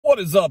What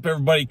is up,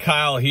 everybody?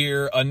 Kyle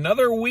here.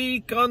 Another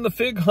week on the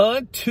fig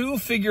hunt. 2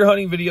 figure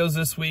hunting videos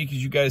this week.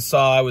 As you guys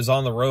saw, I was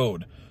on the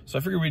road. So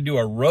I figured we'd do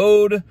a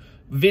road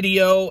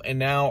video and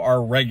now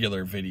our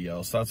regular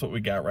video. So that's what we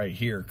got right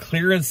here.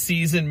 Clearance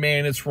season,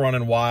 man, it's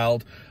running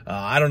wild.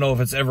 I don't know if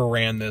it's ever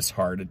ran this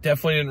hard. It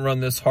definitely didn't run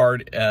this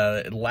hard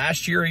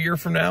last year, a year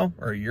from now,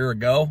 or a year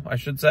ago, I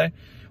should say.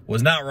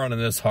 Was not running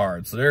this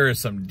hard. So there is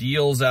some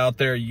deals out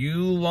there.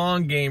 You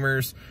long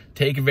gamers,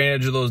 take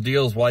advantage of those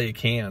deals while you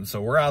can. So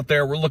we're out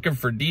there, we're looking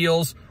for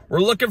deals.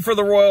 We're looking for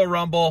the Royal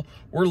Rumble.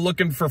 We're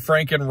looking for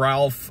Frank and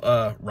Ralph.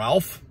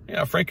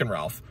 Yeah, Frank and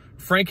Ralph.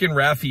 Frank and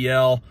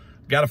Raphael.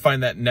 Got to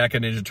find that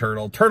NECA Ninja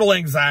Turtle. Turtle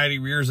anxiety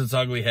rears its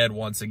ugly head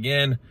once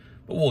again,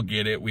 but we'll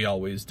get it. We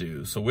always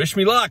do. So wish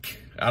me luck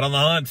out on the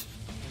hunt.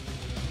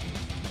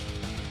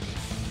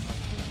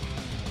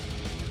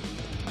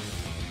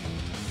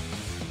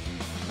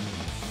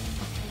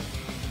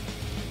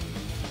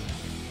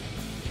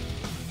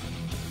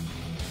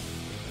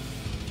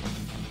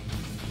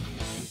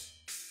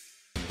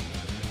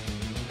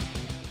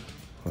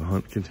 The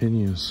hunt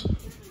continues.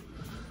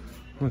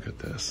 Look at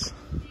this.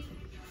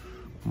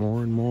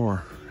 More and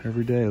more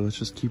every day. Let's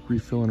just keep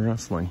refilling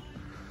wrestling.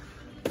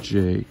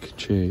 Jake,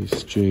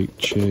 Chase, Jake,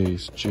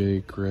 Chase,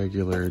 Jake,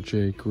 regular,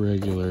 Jake,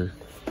 regular,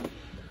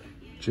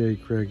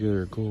 Jake,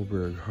 regular,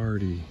 Goldberg,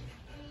 Hardy.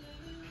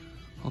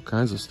 All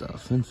kinds of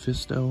stuff. Then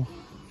Fisto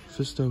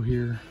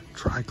here,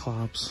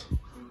 Triclops,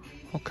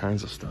 all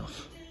kinds of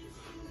stuff.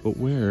 But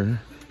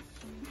where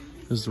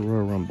is the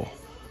Royal Rumble?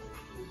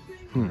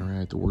 All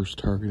right, the worst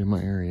target in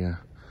my area.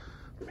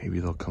 Maybe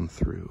they'll come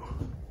through.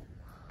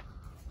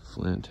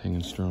 Flint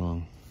hanging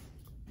strong.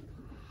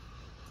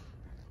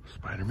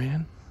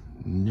 Spider-Man?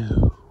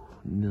 No,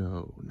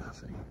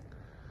 nothing.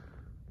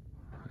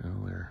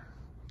 Well, they're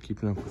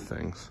keeping up with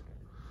things.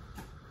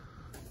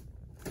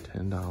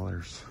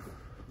 $10.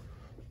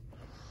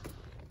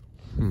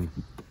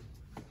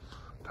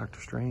 Doctor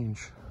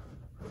Strange.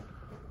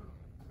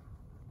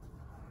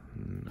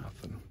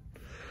 Nothing.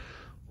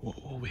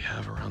 What will we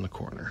have around the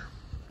corner?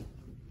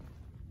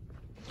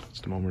 It's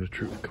the moment of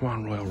truth. Come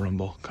on, Royal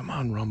Rumble. Come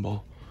on,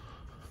 Rumble.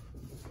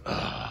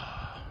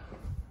 Well,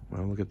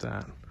 look at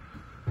that.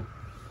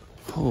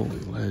 Holy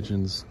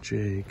legends.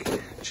 Jake.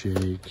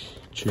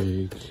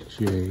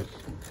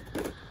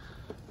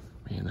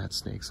 Man, that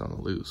snake's on the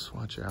loose.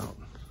 Watch out.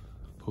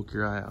 Poke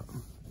your eye out.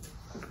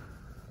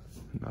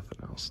 Nothing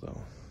else,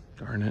 though.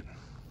 Darn it.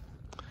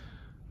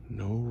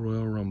 No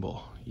Royal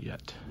Rumble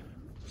yet.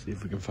 See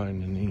if we can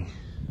find any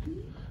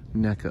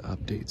NECA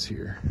updates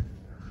here.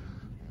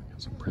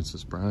 Got some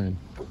Princess Bride.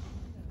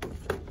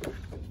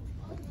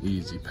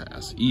 Easy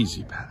pass,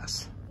 easy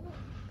pass.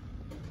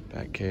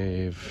 Bat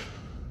Cave.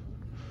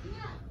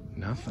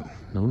 Nothing.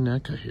 No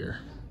NECA here.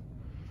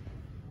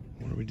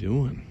 What are we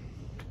doing?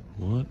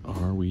 What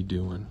are we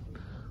doing?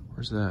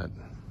 Where's that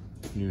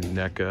new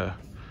NECA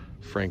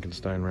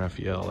Frankenstein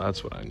Raphael?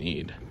 That's what I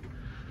need.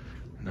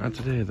 Not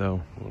today,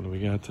 though. What do we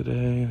got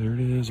today? There it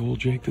is, old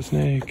Jake the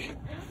Snake.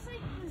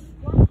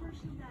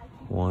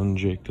 One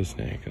Jake the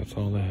Snake. That's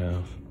all they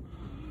have.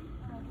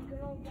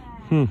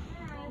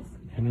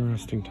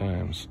 Interesting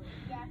times.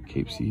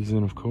 Cape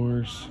season, of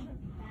course.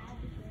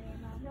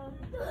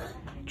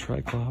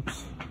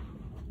 Triclops.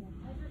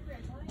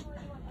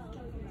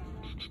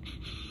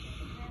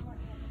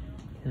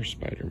 Where's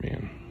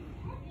Spider-Man?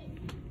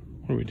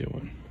 What are we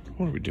doing?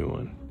 What are we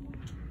doing?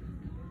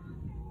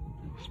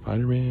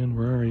 Spider-Man,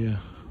 where are you?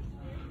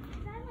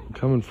 I'm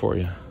coming for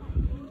you.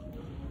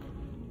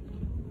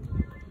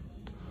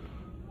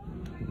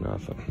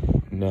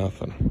 Nothing.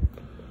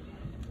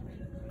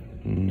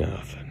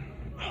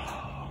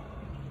 Oh.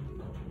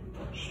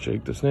 Just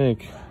Jake the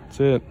Snake. That's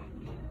it.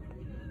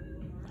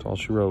 That's all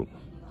she wrote.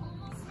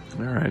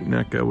 All right,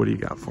 NECA, what do you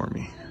got for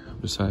me?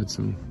 Besides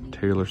some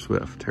Taylor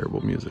Swift,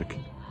 terrible music.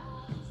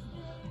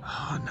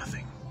 Oh,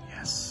 nothing.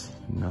 Yes,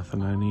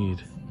 nothing I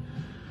need.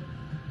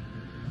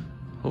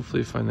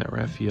 Hopefully find that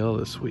Raphael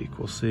this week.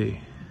 We'll see.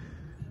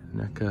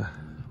 NECA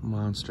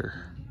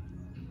monster.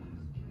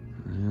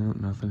 Yeah,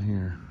 nothing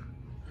here.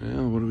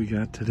 Well, what do we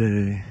got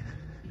today?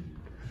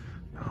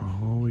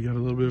 Oh, we got a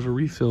little bit of a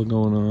refill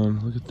going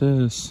on. Look at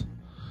this.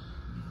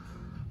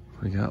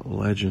 We got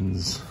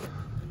legends.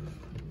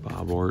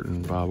 Bob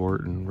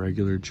Orton,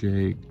 regular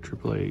Jake,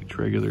 Triple H,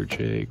 regular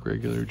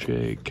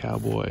Jake,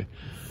 Cowboy,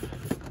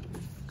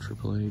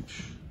 Triple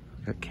H.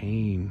 We got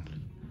Kane.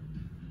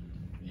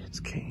 It's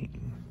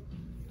Kane.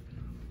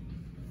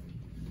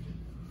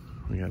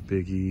 We got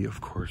Big E.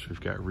 Of course,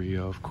 we've got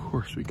Rio. Of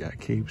course, we got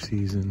Cape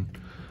Season.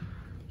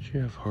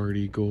 Jeff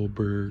Hardy,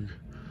 Goldberg,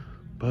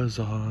 Buzz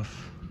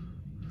Off,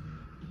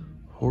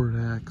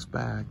 Hordak's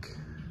back.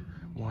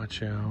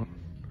 Watch out.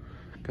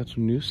 Got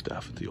some new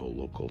stuff at the old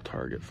local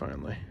Target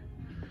finally.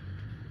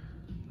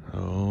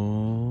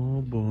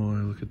 Oh boy,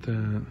 look at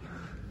that.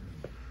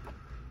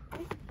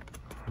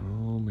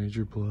 Oh,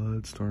 Major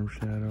Blood, Storm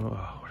Shadow.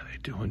 Oh, what are they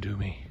doing to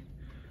me?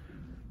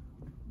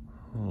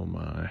 Oh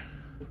my.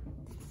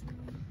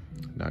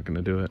 Not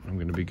gonna do it. I'm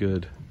gonna be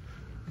good.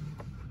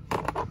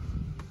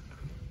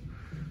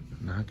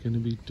 Not Not gonna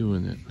be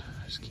doing it.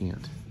 I just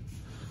can't.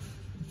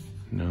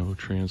 No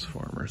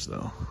Transformers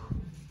though.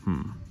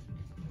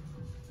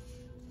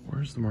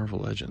 Where's the Marvel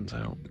Legends?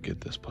 I don't get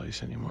this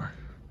place anymore.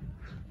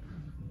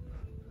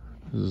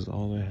 This is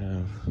all they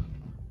have.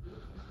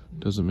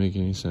 Doesn't make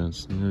any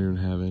sense. They don't even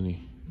have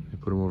any. They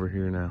put them over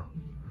here now.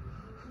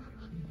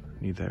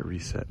 Need that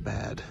reset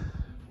bad.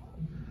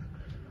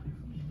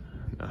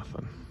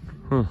 Nothing.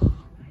 Huh.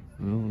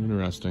 Well,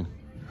 interesting.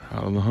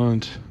 Out on the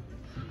hunt.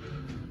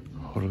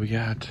 What do we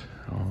got?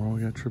 Oh,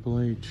 we got Triple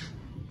H.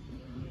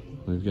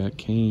 We've got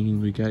Kane.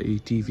 We got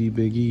ATV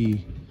Big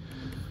E.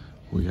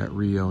 We got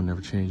Rio, Never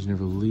Change,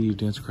 Never Leave,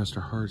 Dance Across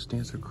Our Hearts,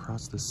 Dance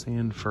Across the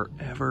Sand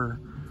Forever.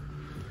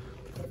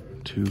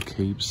 2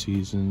 Cape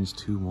Seasons,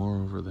 2 more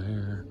over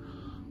there.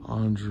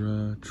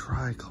 Andra,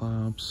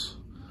 Triclops,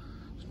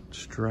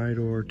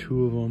 Stridor,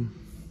 2 of them.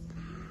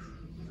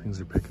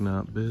 Things are picking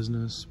up,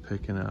 business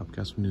picking up.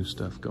 Got some new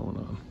stuff going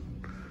on.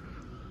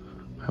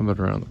 How about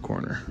around the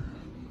corner?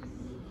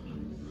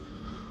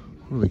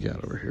 What do we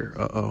got over here?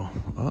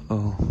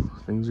 Uh-oh.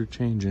 Things are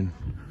changing.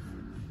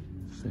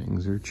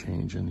 Things are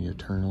changing. The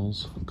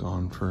Eternals,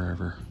 gone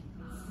forever.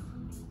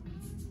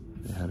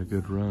 They had a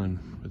good run,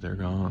 but they're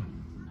gone.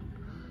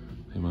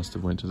 They must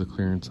have went to the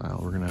clearance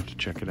aisle. We're gonna have to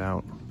check it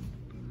out.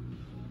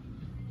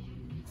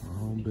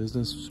 Oh,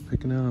 business is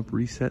picking up.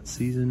 Reset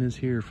season is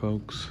here,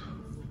 folks.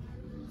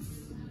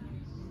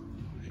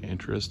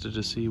 Interested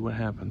to see what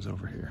happens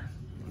over here.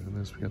 Look at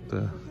this, we got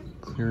the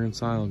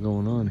clearance aisle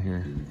going on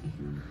here.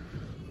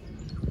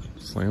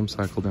 Slam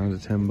cycle down to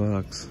 10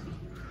 bucks.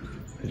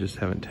 I just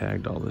haven't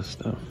tagged all this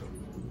stuff.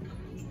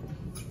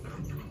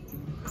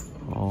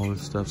 All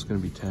this stuff's gonna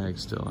be tagged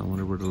still. I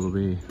wonder what it'll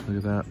be. Look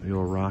at that, the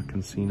old Rock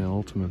and Cena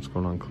Ultimates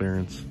going on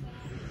clearance.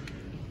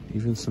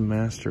 Even some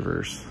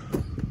Masterverse.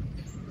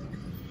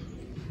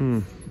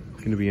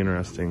 Gonna be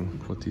interesting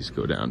what these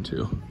go down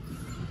to.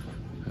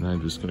 And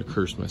I'm just gonna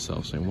curse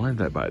myself saying, why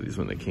did I buy these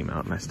when they came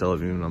out and I still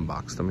haven't even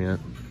unboxed them yet?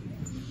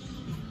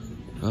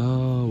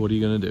 Oh, what are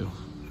you gonna do?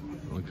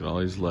 Look at all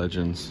these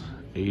legends.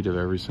 8 of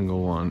every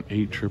single one.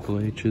 8 Triple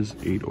H's,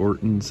 8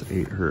 Ortons,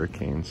 8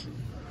 Hurricanes.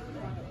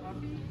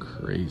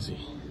 Crazy.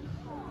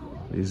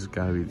 These have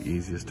gotta be the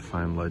easiest to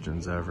find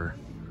legends ever.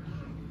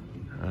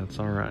 That's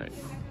all right.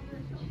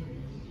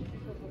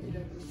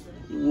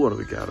 What do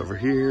we got over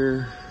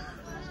here?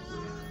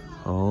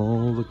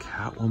 Oh, the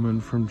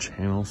Catwoman from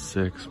Channel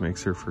 6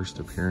 makes her first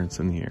appearance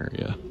in the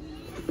area.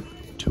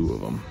 2 of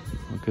them.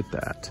 Look at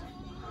that.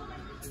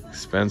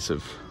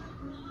 Expensive.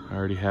 I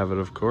already have it,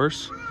 of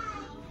course.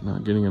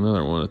 Not getting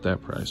another one at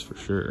that price for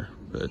sure,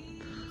 but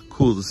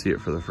cool to see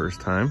it for the first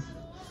time.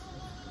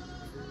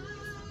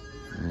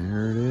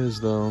 There it is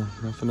though.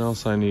 Nothing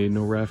else I need.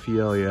 No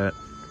Raphael yet.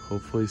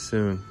 Hopefully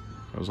soon.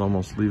 I was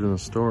almost leaving the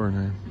store and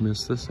I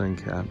missed this end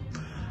cap.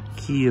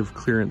 Key of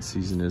clearance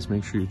season is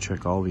make sure you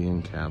check all the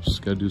end caps.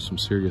 Gotta do some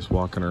serious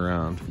walking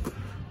around.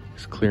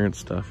 This clearance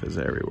stuff is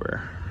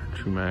everywhere.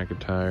 Drew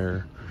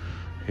McIntyre,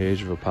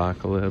 Age of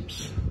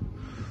Apocalypse,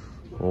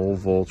 Old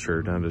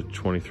Vulture down to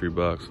 23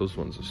 bucks. Those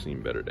ones have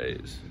seen better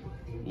days.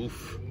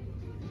 Oof.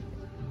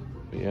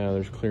 But yeah,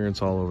 there's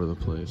clearance all over the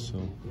place,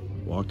 so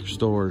walk your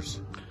stores.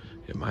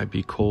 It might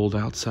be cold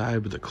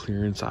outside, but the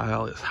clearance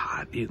aisle is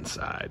hot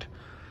inside.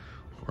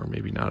 Or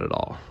maybe not at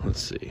all.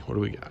 Let's see, what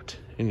do we got?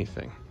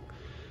 Anything.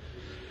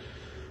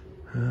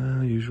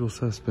 Usual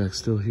suspects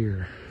still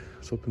here. I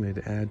was hoping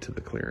they'd add to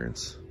the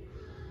clearance.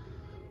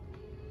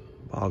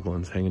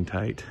 Boglin's hanging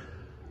tight.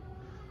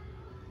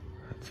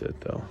 That's it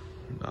though.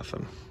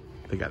 Nothing.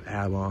 They got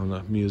ABBA on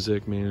the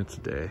music. Man, it's a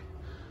day.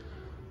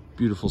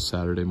 Beautiful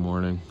Saturday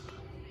morning.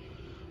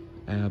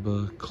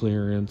 ABBA,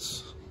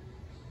 clearance,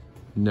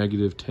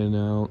 -10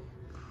 out.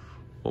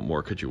 What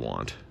more could you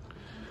want?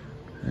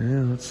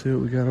 Yeah, let's see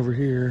what we got over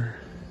here.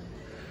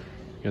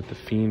 Got the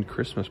Fiend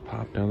Christmas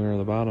pop down there on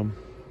the bottom.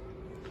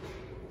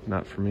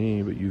 Not for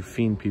me, but you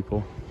Fiend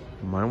people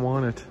might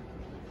want it.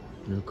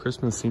 You know,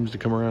 Christmas seems to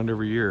come around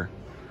every year,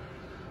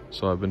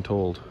 so I've been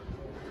told.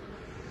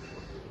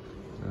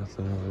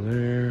 Nothing over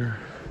there.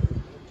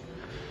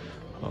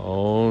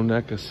 Oh,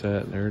 NECA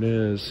set, there it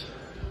is.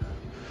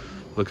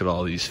 Look at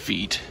all these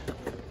feet.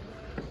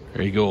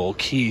 There you go, old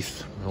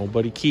Keith. Old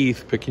buddy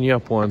Keith picking you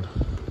up one.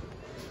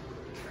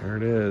 There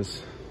it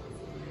is.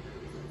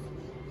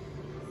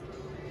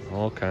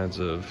 All kinds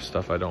of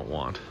stuff I don't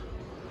want.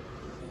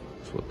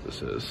 That's what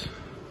this is.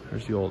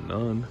 There's the old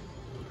nun.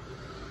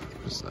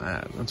 What's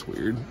that? That's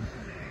weird.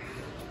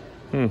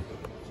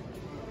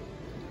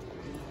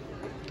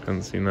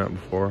 Haven't seen that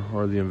before.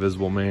 Or the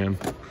Invisible Man.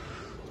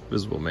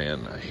 Invisible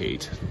Man, I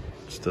hate.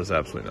 Just does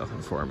absolutely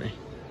nothing for me.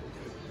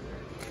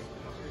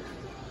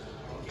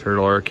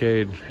 Turtle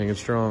Arcade, hanging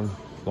strong.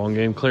 Long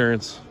game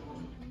clearance.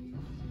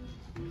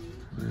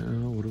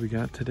 Well, what do we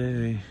got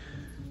today?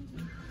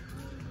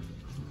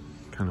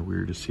 Kind of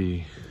weird to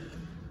see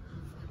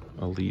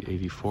Elite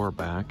 84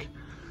 back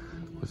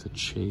with a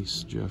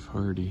Chase, Jeff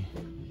Hardy,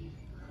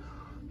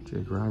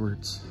 Jake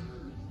Roberts.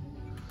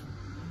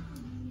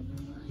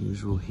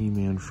 Usual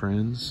He-Man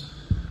friends.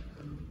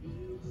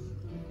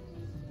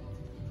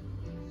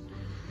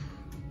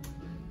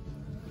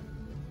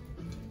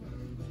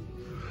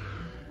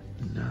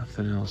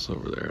 Nothing else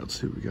over there.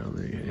 Let's see what we got on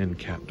the end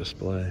cap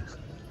display.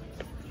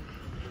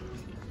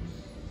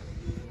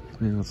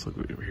 Yeah, let's look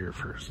over here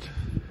first.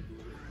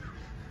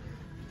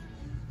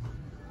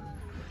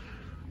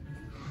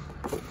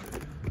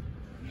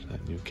 There's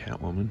that new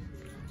Catwoman.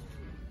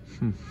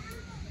 New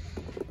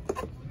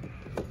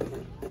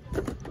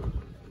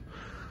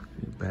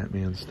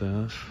Batman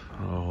stuff.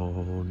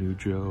 Oh, new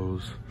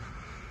Joes.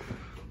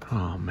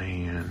 Oh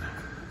man.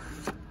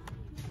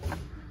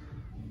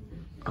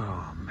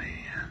 Oh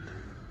man.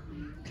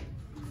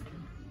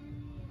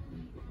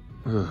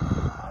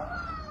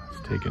 Ugh.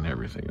 It's taking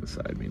everything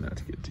inside me not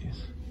to get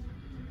these.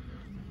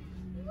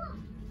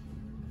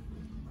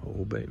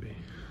 Oh baby.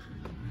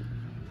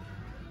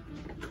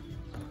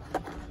 I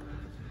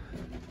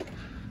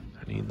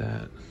need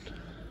that.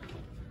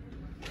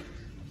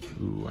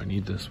 Ooh, I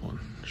need this one.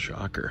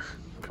 Shocker.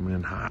 Coming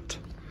in hot.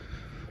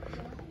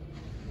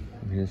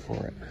 I'm here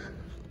for it.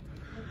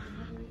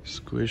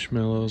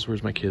 Squishmallows.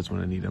 Where's my kids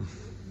when I need them?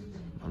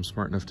 I'm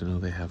smart enough to know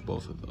they have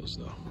both of those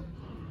though.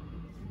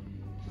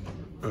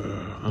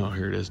 Oh,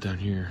 here it is down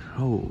here.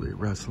 Holy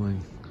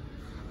wrestling.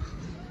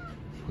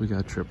 We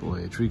got Triple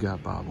H, we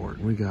got Bob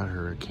Orton, we got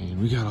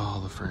Hurricane, we got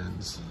all the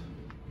friends.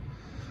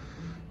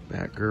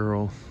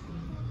 Batgirl.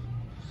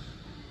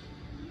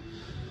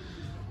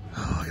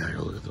 Oh, I gotta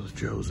go look at those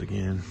Joes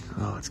again.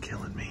 Oh, it's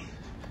killing me.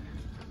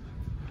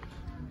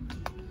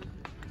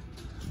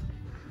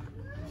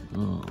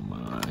 Oh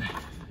my.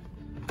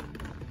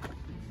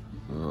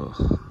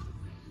 Ugh.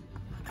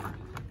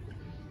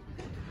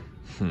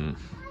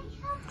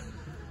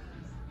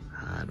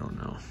 I don't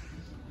know.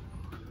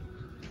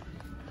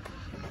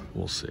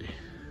 We'll see.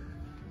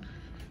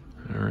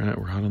 All right,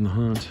 we're out on the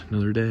hunt.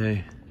 Another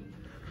day.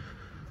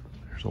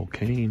 There's old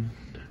Kane.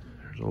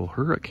 There's old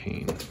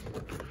Hurricane.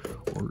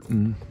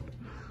 Orton.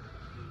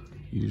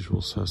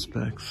 Usual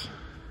suspects.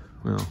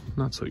 Well,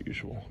 not so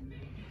usual.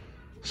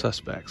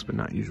 Suspects, but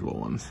not usual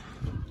ones.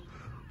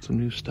 Some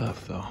new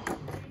stuff, though.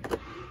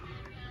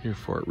 Here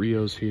for it.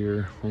 Rio's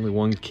here. Only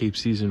one Cape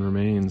season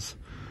remains.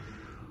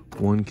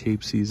 One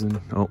Cape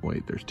season. Oh,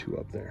 wait, there's two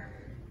up there.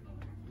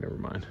 Never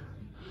mind.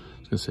 I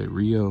was gonna say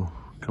Rio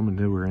coming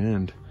to her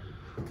end.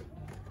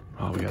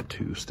 Oh, we got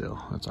two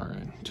still. That's all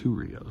right. Two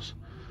Rios.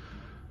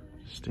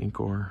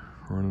 Stinkor,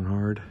 running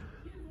hard.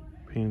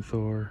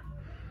 Panther,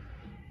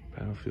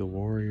 Battlefield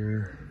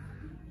Warrior.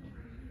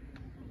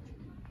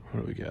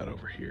 What do we got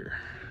over here?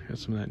 Got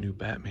some of that new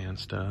Batman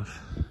stuff.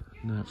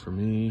 Not for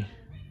me.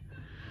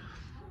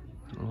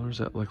 Oh, there's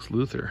that Lex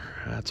Luthor.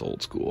 That's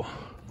old school.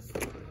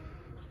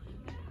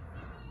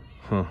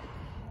 Huh.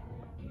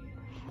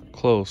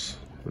 Close,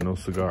 but no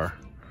cigar.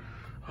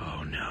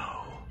 Oh no.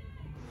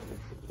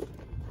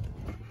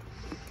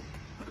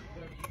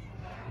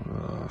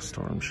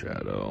 Storm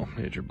Shadow,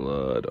 Major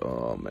Blood.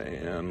 Oh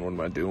man, what am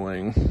I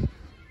doing?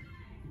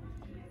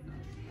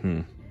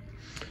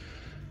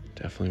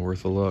 Definitely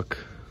worth a look.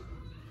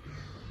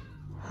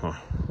 Huh.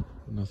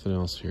 Nothing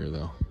else here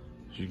though.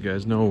 As you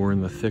guys know, we're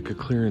in the thick of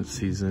clearance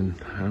season.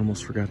 I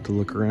almost forgot to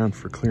look around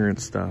for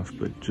clearance stuff,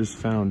 but just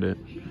found it.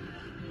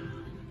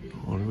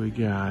 What do we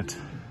got?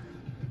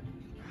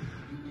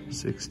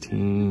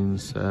 16,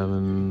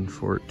 7,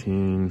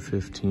 14,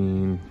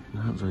 15.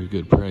 Not very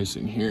good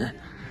pricing here.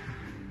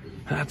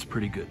 That's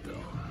pretty good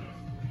though.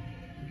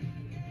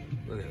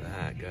 Look at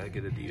that, gotta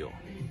get a deal.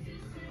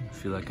 I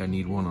feel like I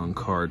need one on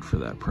card for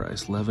that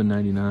price.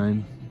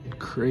 $11.99,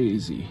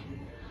 crazy.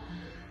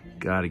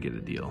 Gotta get a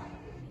deal.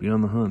 Be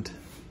on the hunt.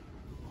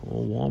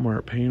 Old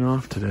Walmart paying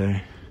off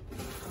today.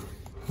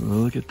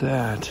 Look at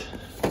that.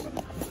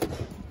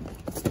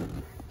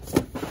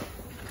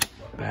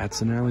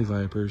 Bats and alley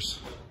vipers.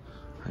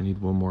 I need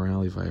one more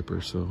alley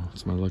viper, so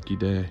it's my lucky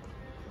day.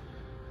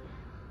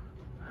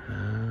 I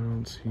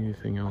don't see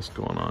anything else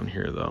going on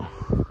here though.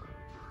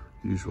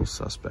 Usual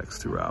suspects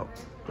throughout.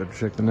 Better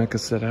check the NECA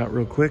set out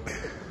real quick.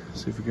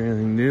 See if we get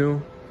anything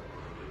new.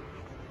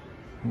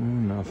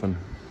 Nothing.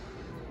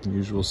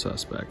 Usual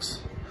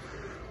suspects.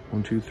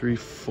 1, 2, 3,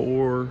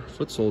 4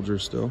 foot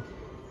soldiers still.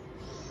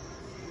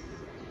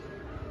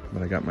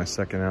 But I got my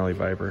second alley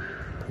viper.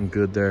 I'm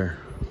good there.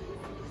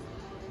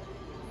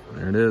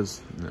 There it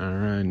is. All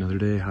right, another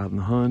day out in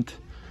the hunt.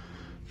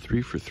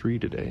 3 for 3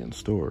 today in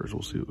stores.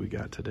 We'll see what we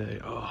got today.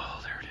 Oh,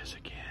 there it is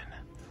again.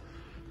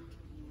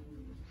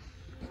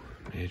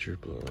 Major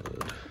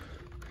Blood.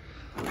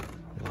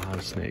 A lot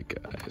of snake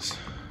eyes.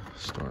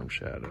 Storm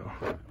Shadow.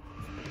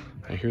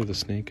 I hear the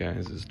snake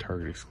eyes is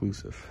Target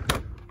exclusive.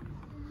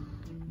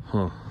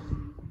 Huh.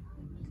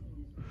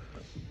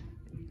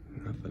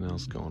 Nothing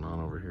else going on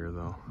over here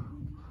though.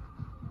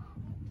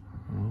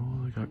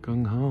 Oh, they got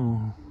Gung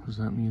Ho. Does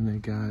that mean they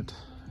got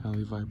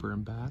alley viper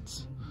and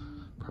bats?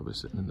 Probably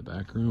sitting in the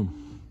back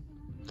room.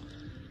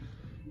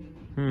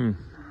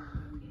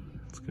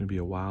 It's gonna be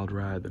a wild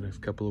ride the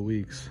next couple of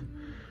weeks.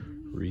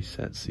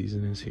 Reset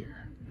season is here.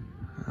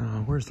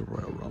 Where's the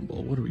Royal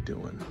Rumble? What are we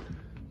doing?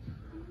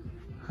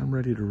 I'm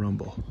ready to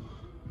rumble.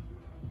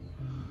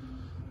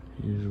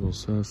 Usual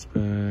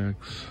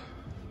suspects.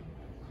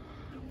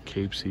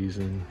 Cape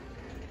season.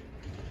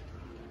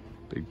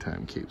 Big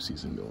time Cape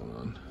season going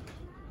on.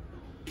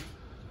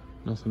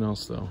 Nothing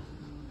else though.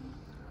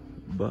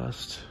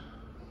 Bust.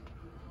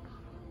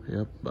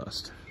 Yep,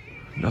 bust.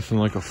 Nothing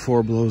like a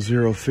 4 below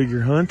 0 figure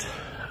hunt.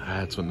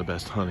 That's when the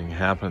best hunting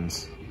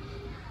happens.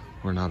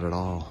 Or not at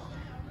all.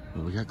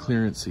 But we got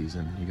clearance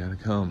season. You gotta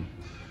come.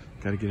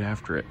 Gotta get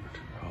after it.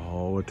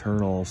 Oh,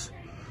 Eternals.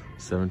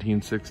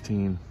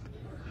 1716.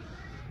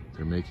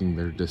 They're making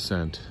their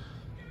descent.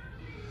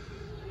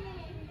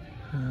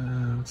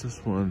 What's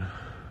this one?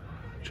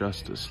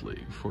 Justice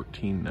League,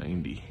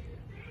 1490.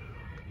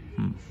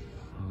 I don't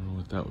know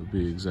what that would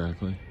be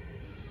exactly.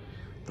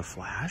 The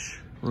Flash?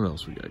 What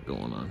else we got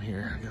going on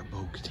here? I got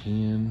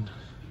Bo-Katan.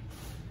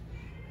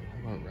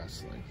 How about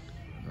wrestling?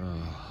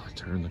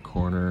 Turn the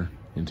corner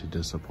into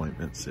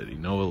Disappointment City.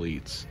 No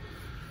elites.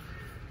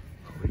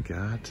 But we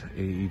got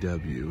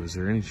AEW. Is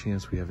there any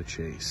chance we have a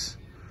chase?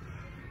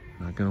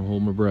 Not gonna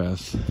hold my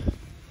breath.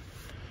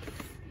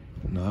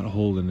 Not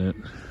holding it.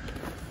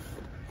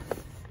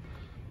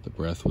 The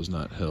breath was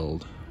not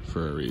held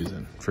for a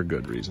reason, for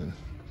good reason.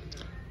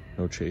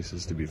 No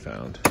chases to be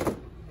found.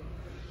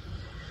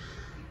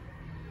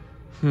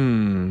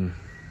 Yeah,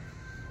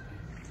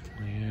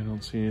 I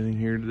don't see anything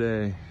here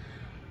today.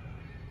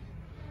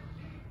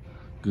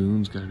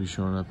 Goon's gotta be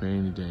showing up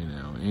any day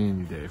now.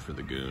 Any day for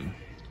the Goon.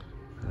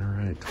 All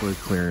right, toy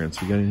clearance.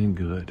 We got anything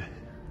good?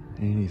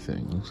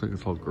 Anything. Looks like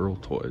it's all girl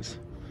toys.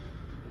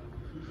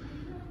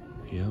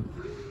 Yep,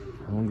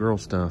 all girl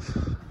stuff.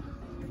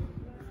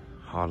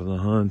 Hot of the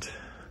Hunt.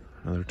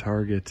 Another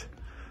Target.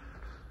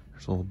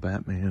 There's old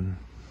Batman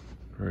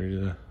ready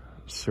to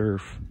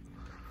surf.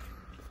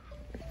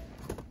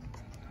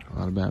 A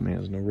lot of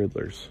Batmans, no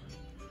Riddlers.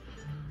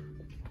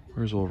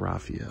 Where's old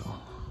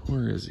Raphael?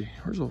 Where is he?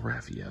 Where's old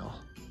Raphael?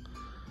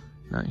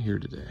 Not here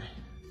today.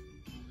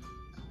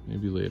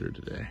 Maybe later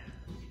today.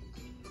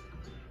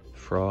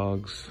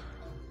 Frogs,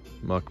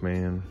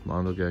 Muckman,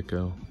 Mondo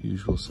Gecko,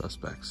 usual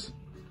suspects.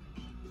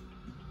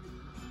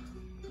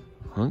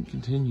 Hunt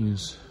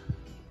continues.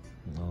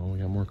 Oh, we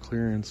got more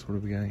clearance. What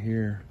do we got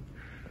here?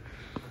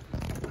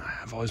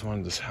 I've always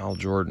wanted this Hal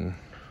Jordan.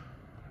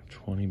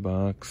 20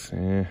 bucks, I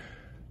don't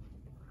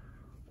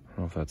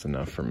know if that's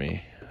enough for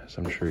me, as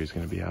I'm sure he's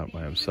gonna be out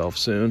by himself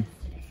soon.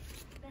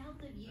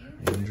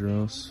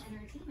 Andros.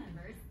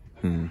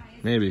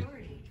 Maybe.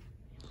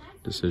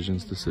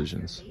 Decisions.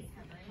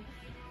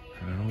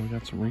 Oh, we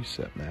got some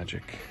reset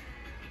magic.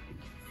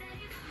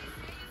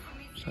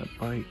 What's that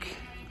bike?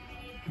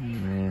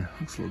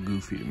 Looks a little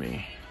goofy to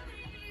me.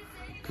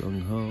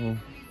 Gung Ho.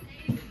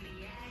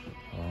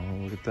 Oh,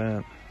 look at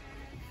that.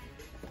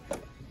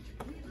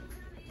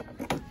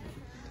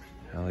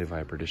 Alley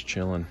Viper just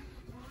chilling.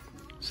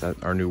 Is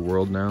that our new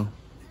world now?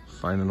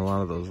 Finding a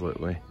lot of those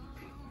lately.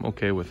 I'm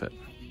okay with it.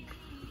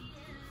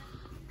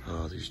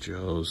 Oh, these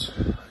Joes.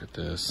 Look at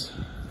this.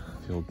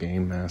 The old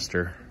Game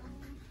Master.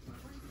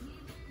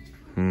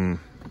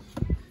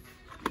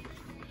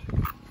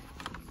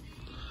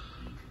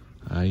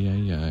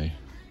 Aye.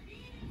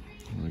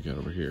 What we got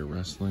over here?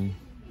 Wrestling.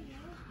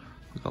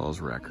 Look at all those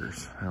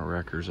wreckers. Now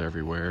wreckers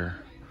everywhere.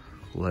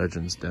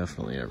 Legends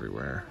definitely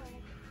everywhere.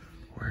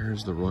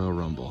 Where's the Royal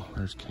Rumble?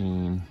 There's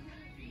Kane.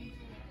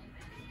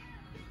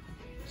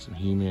 Some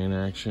He-Man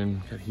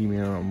action. Got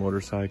He-Man on a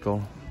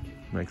motorcycle.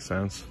 Makes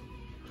sense.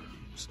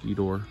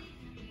 Skidor.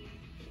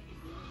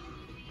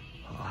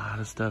 A lot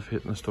of stuff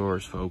hitting the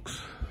stores,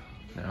 folks.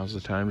 Now's the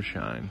time to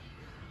shine.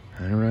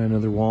 All right,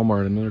 another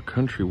Walmart, another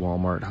country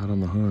Walmart, hot on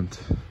the hunt.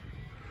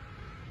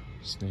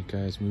 Snake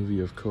Eyes movie,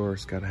 of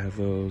course, gotta have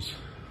those.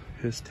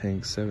 His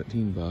tank,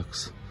 17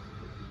 bucks.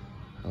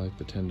 I like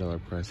the $10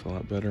 price a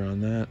lot better on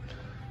that.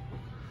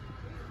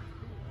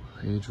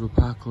 Age of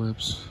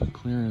Apocalypse,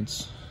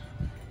 clearance.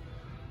 I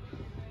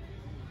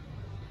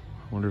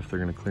wonder if they're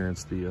gonna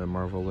clearance the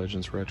Marvel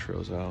Legends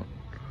retros out.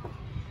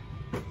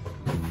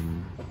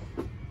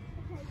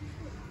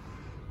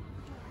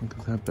 Look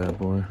at that bad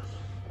boy.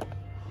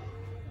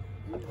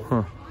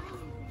 Huh.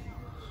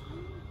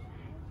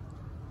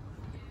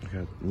 I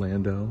got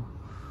Lando.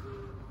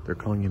 They're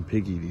calling him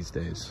Piggy these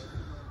days.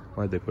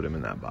 Why'd they put him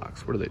in that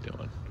box? What are they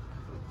doing?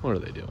 What are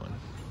they doing?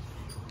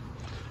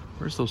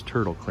 Where's those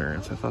turtle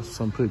clearance? I thought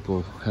some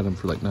people had them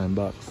for like 9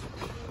 bucks.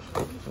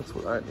 That's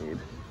what I need.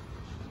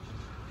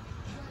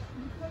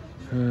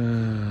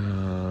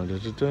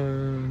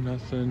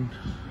 Nothing.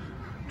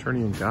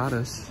 Turning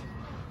Goddess.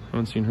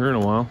 Haven't seen her in a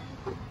while.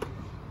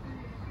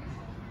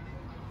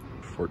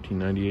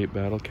 1498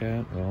 Battle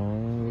Cat.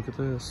 Oh, look at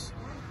this.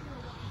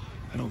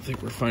 I don't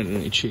think we're finding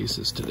any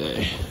chases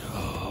today.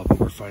 Oh, but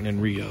we're finding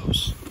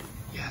Rios.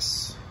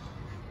 Yes.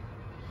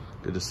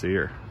 Good to see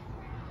her.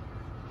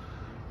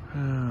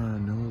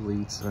 No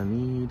elites I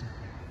need.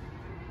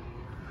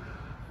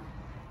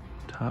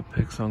 Top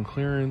picks on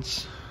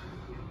clearance.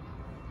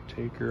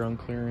 Taker on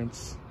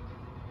clearance.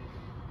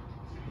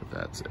 But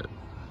that's it.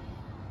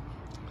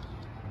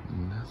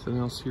 Nothing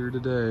else here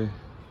today.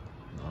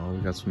 Oh, we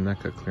got some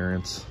NECA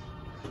clearance.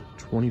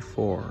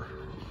 24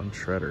 on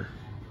Shredder.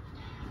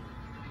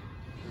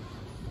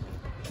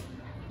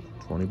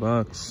 20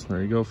 bucks.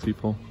 There you go,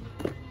 people.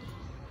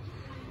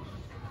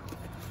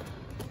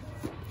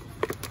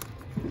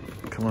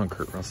 Come on,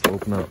 Kurt Russell,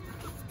 open up.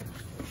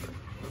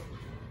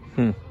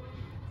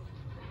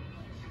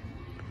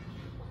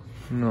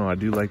 No, I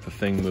do like the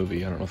Thing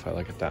movie. I don't know if I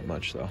like it that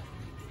much, though.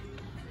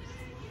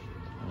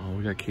 Oh,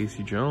 we got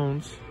Casey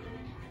Jones.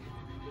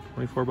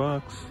 24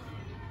 bucks.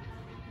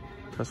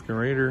 Tuscan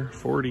Raider,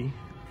 40.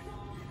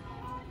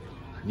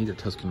 I need a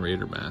Tuscan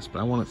Raider mask, but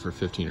I want it for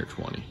 15 or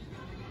 20.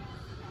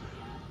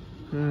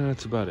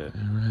 That's about it.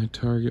 All right,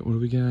 Target, what do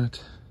we got?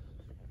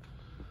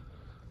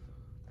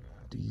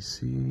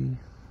 DC.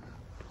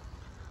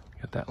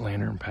 Got that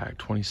lantern pack,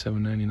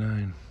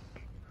 $27.99.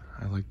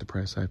 I like the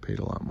price. I paid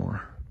a lot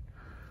more.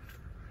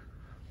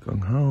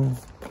 Gung Ho.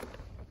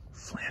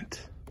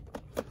 Flint.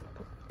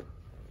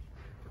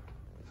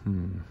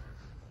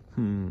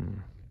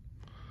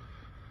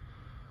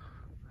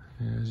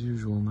 As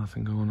usual,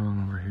 nothing going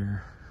on over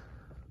here.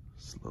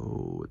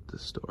 Slow at the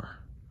store.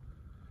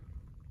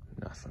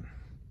 Nothing.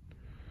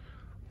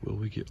 Will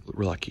we get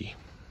lucky?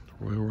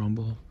 Royal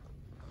Rumble.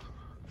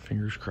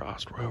 Fingers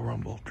crossed. Royal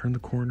Rumble. Turn the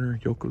corner.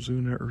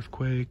 Yokozuna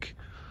Earthquake.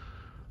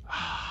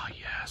 Ah,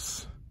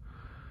 yes.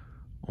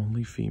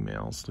 Only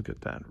females. Look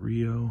at that.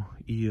 Rio,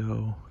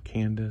 Io,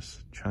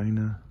 Candace,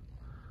 China.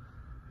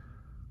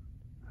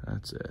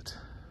 That's it.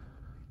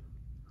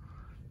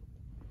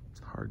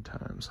 Hard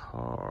times.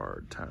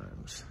 Hard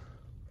times.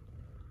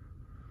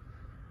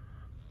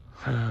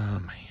 Oh,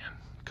 man.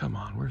 Come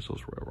on. Where's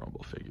those Royal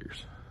Rumble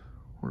figures?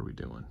 What are we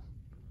doing?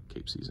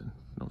 Cape season.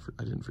 No,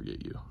 I didn't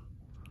forget you.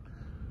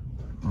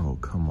 Oh,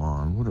 come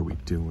on. What are we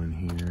doing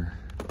here?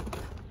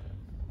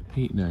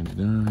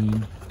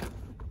 $8.99.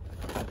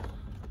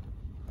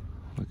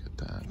 Look at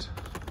that.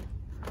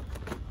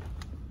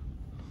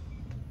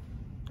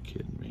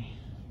 Kidding me.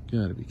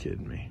 Gotta be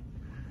kidding me.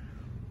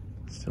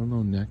 Still no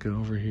NECA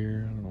over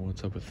here. I don't know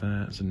what's up with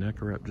that. Is the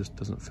NECA rep just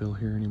doesn't fill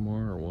here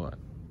anymore or what?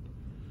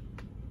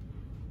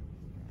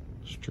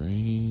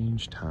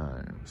 Strange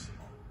times.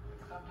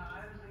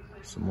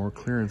 Some more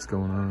clearance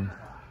going on.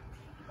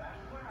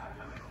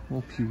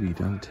 Old Pee-wee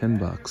down to 10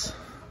 bucks.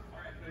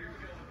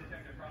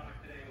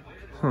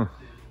 Huh.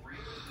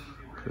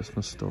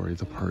 Christmas Story,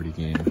 the party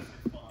game.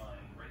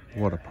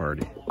 What a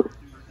party.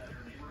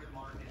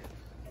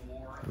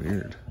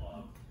 Weird.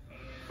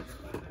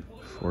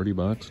 40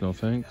 bucks, no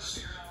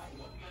thanks.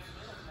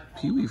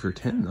 Pee-wee for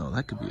 10 though,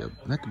 that could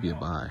be a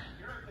buy.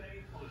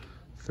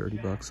 30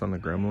 bucks on the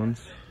Gremlins.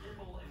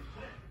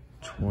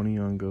 20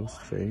 on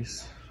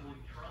Ghostface.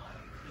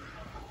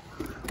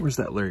 Where's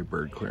that Larry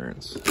Bird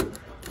clearance?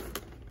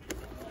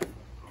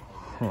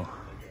 Huh.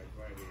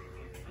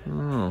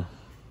 Oh.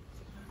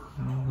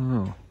 I don't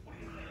know.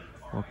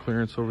 More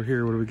clearance over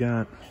here. What do we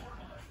got?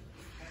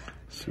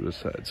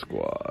 Suicide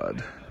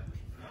Squad.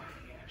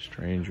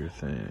 Stranger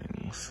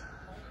Things.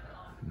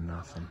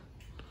 Nothing.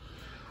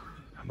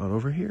 How about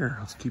over here?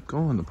 Let's keep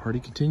going. The party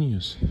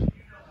continues.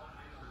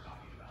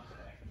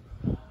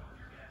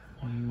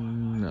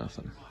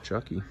 Nothing.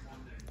 Chucky.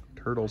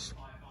 Turtles.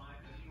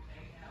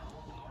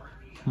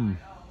 I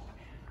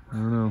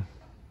don't know.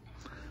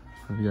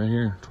 What do we got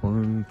here?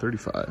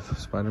 $35.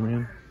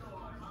 Spider-Man.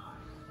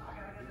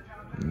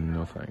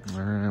 No thanks.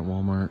 All right,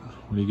 Walmart.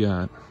 What do you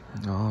got?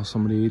 Oh,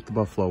 somebody ate the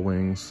buffalo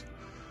wings.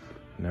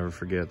 Never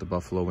forget the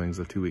buffalo wings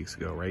of 2 weeks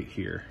ago, right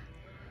here.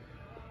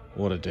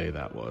 What a day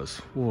that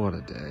was. What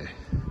a day.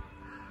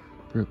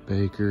 Britt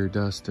Baker,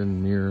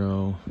 Dustin,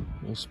 Nero,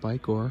 little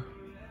Spikor.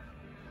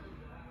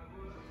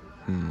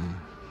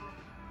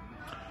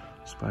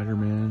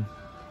 Spider-Man.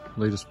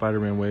 Latest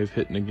Spider-Man wave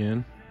hitting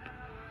again.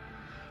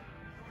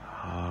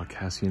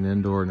 Cassian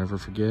Endor, never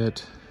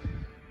forget.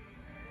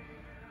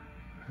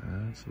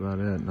 That's about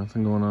it.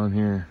 Nothing going on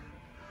here.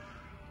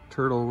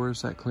 Turtle,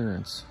 where's that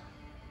clearance?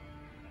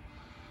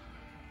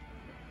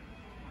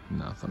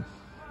 Nothing.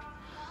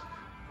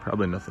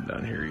 Probably nothing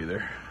down here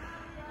either.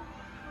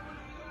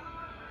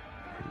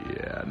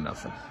 Yeah,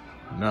 nothing.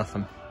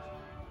 Nothing.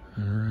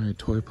 All right,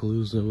 Toy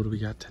Palooza, what do we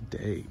got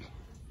today?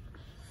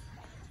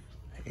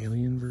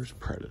 Alien vs.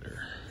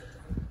 Predator.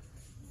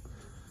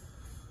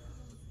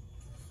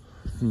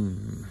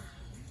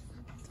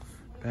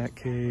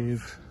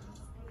 Batcave.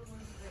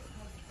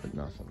 But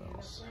nothing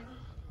else.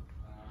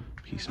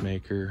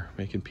 Peacemaker,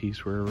 making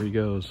peace wherever he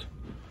goes.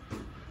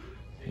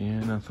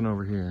 And nothing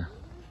over here.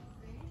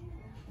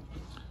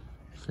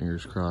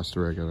 Fingers crossed the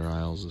regular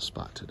aisle's the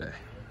spot today.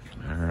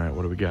 All right,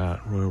 what do we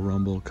got? Royal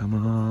Rumble, come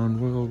on,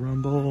 Royal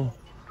Rumble.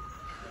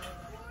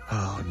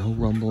 Oh, no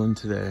rumbling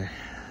today.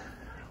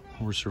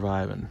 We're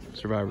surviving,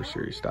 Survivor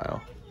Series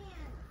style.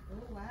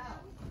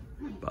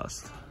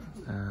 Bust.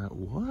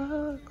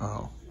 What?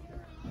 Oh,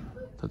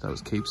 thought that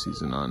was Cape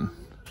season on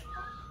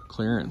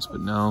clearance,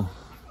 but no,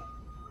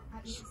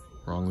 it's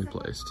wrongly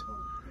placed.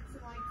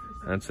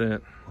 That's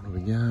it. What do we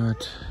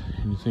got?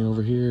 Anything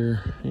over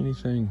here?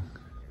 Anything?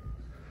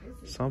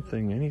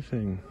 Something,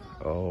 anything.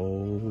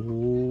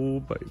 Oh,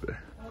 baby.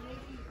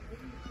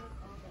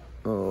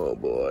 Oh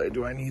boy,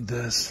 do I need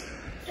this?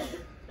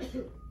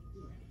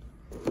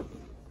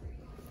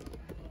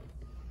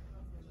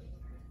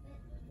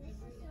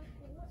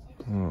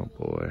 Oh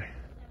boy.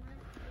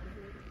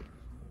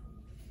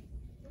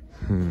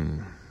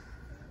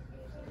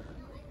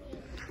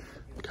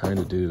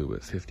 trying to do,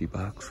 but 50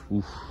 bucks,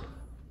 oof.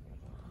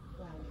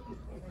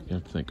 You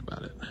have to think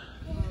about it.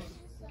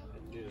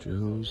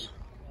 Joe's.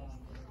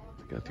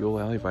 Got the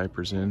old Alley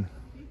Vipers in.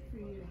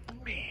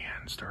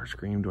 Man,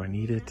 Starscream, do I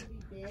need it?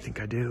 I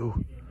think I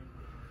do.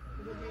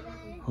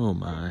 Oh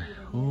my,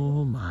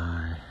 oh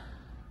my.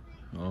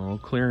 Oh,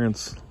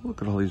 clearance.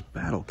 Look at all these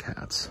battle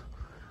cats.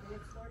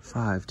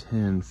 5,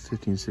 10,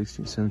 15,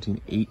 16,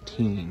 17,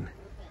 18.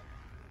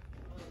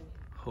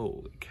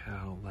 Holy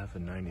cow,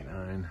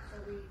 $11.99.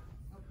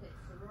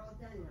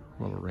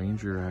 A little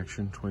Ranger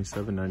action,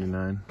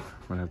 $27.99.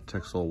 Might have to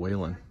text old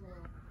Waylon.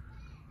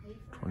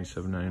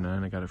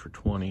 $27.99. I got it for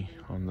 $20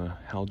 on the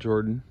Hal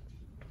Jordan.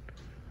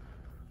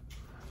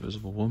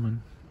 Invisible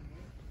Woman.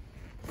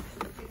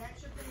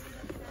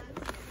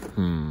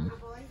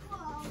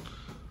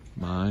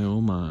 My oh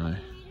my.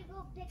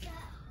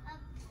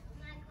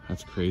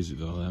 That's crazy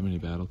though, that many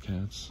battle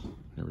cats.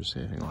 Never see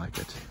anything like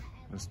it.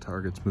 This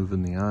Target's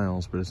moving the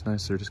aisles, but it's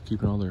nice they're just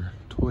keeping all their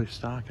toy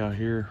stock out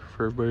here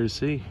for everybody to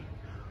see.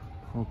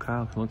 Oh,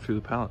 Kyle can look through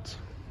the pallets.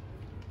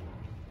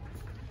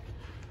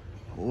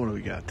 What do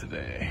we got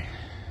today?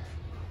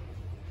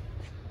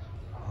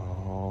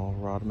 Oh,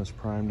 Rodimus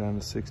Prime down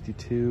to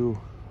 62.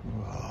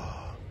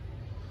 Oh,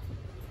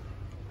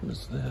 what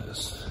is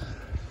this?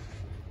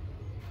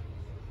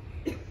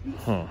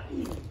 Huh.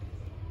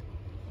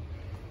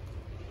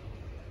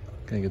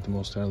 Gotta get the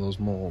most out of those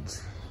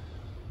molds.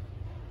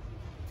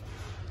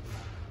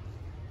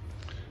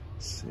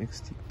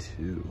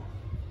 62.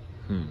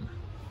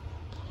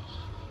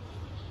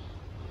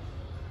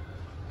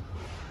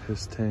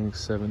 His tank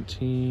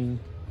 17.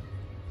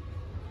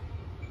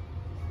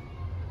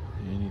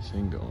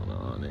 Anything going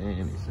on?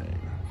 Anything?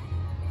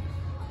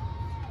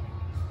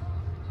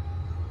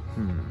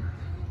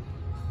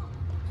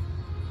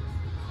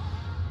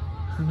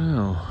 I don't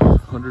know.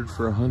 100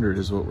 for 100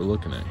 is what we're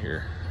looking at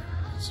here.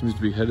 Seems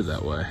to be headed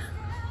that way.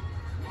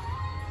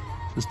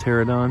 This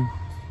Pterodon,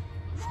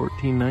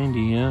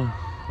 $14.90, yeah.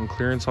 On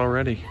clearance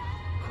already.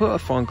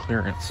 Hoof on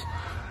clearance.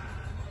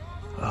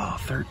 Oh,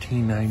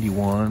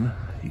 $13.91.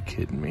 Are you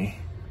kidding me?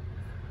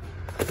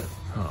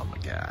 Oh my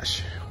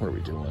gosh. What are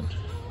we doing?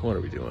 What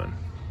are we doing?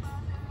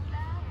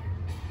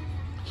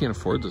 I can't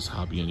afford this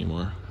hobby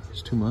anymore.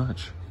 It's too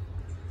much.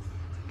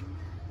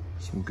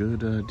 Some good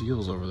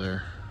deals over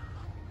there.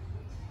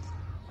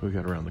 What we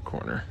got around the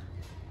corner?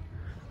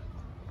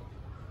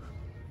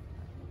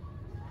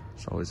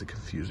 It's always a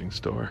confusing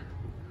store.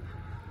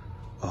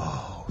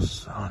 Oh,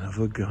 son of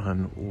a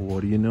gun.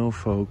 What do you know,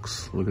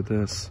 folks? Look at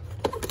this.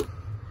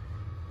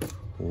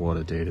 What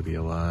a day to be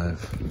alive.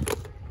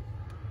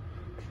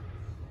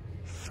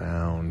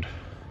 Found.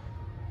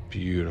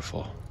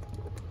 Beautiful.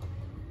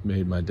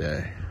 Made my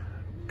day.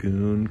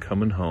 Goon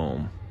coming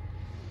home.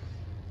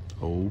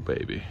 Oh,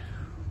 baby.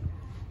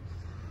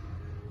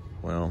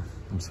 Well,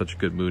 I'm in such a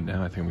good mood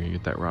now, I think we can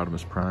get that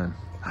Rodimus Prime.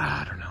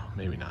 I don't know,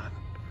 maybe not.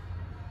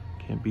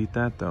 Can't beat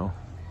that though.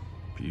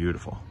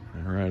 Beautiful.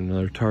 All right,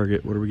 another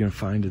Target. What are we gonna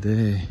find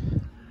today?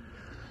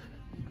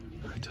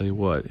 I tell you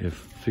what, if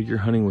figure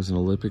hunting was an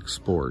Olympic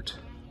sport,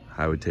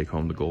 I would take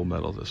home the gold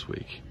medal this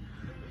week.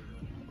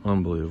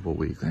 Unbelievable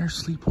week.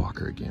 There's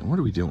Sleepwalker again. What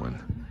are we doing?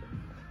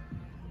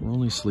 We're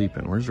only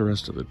sleeping. Where's the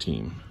rest of the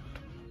team?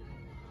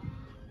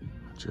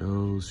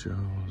 Joe's.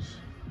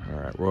 All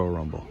right, Royal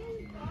Rumble.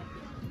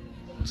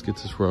 Let's get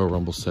this Royal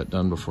Rumble set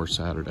done before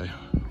Saturday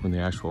when the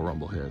actual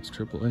Rumble hits.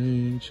 Triple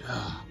H,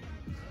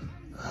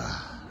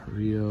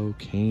 Rio,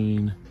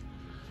 Kane.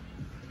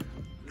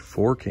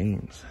 4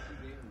 Canes.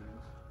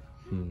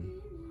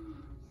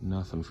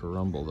 Nothing for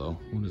Rumble though.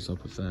 What is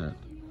up with that?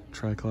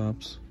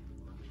 Triclops,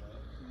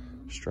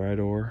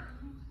 Stridor,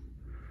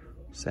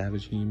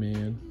 Savage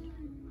He-Man.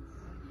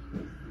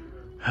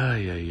 I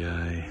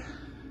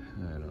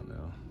don't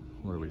know.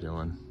 What are we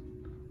doing?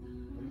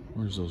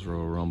 Where's those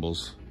Royal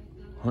Rumbles?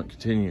 Hunt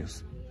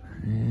continues.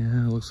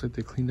 Yeah, looks like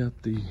they cleaned up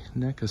the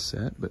NECA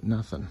set, but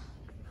nothing.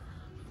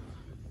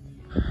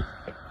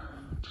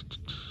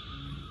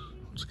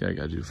 What's guy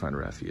got to do to find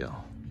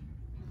Raphael?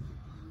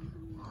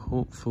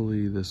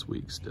 Hopefully this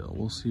week still.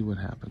 We'll see what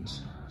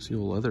happens. See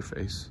old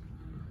Leatherface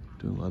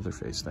doing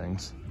Leatherface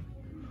things.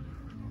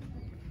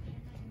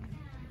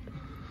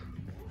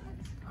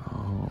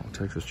 Oh,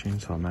 Texas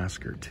Chainsaw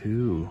Massacre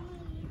 2.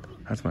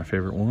 That's my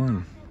favorite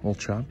one. Old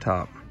Chop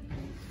Top.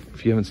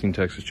 If you haven't seen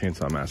Texas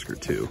Chainsaw Massacre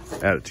 2,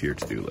 add it to your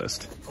to-do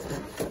list.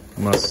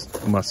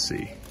 Must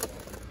see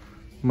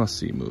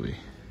movie.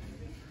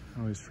 I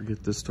always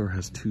forget this store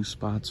has 2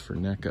 spots for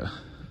NECA.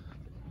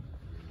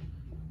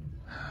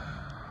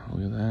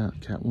 Look at that,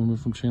 Catwoman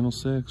from Channel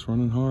 6,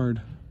 running hard.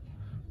 I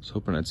was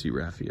hoping I'd see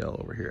Raphael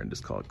over here and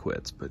just call it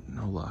quits, but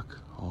no luck.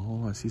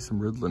 Oh, I see some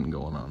Riddling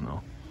going on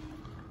though.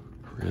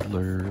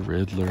 Riddler.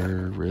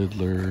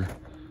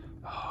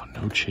 Oh,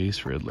 no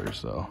Chase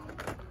Riddlers though.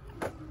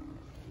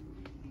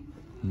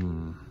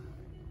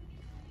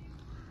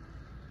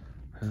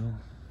 Well,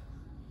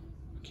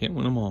 can't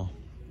win them all.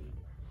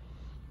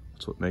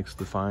 That's what makes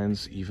the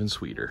finds even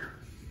sweeter.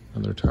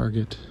 Another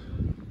Target.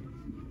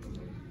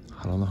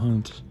 Hot on the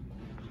hunt.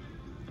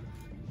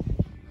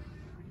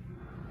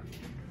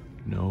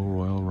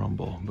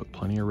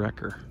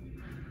 cracker.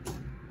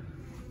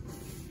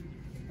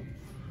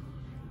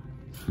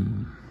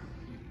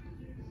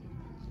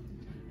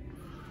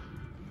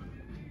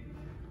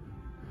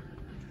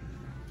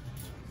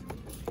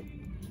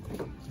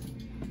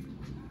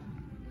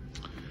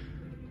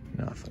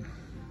 Nothing.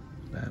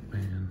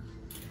 Batman.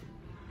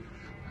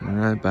 All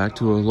right, back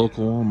to a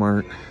local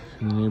Walmart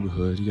in the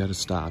neighborhood. You got to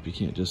stop. You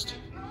can't just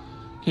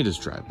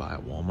drive by a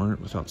Walmart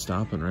without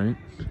stopping, right?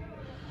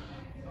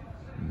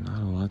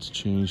 Not a lot's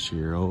changed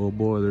here. Oh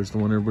boy, there's the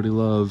one everybody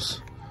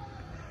loves.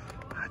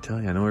 I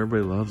tell you, I know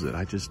everybody loves it.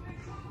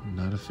 I'm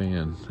not a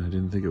fan. I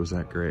didn't think it was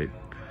that great.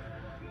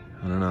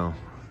 I don't know.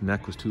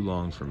 Neck was too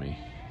long for me.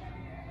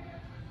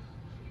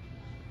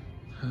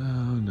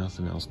 Oh,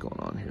 nothing else going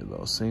on here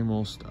though. Same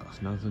old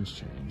stuff. Nothing's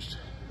changed.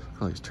 Look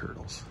at all these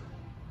turtles.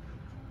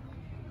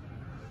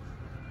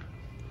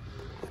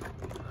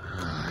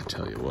 I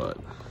tell you what.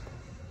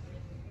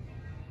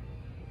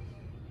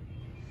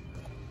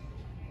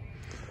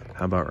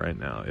 How about right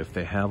now? If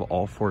they have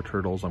all 4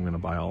 turtles, I'm gonna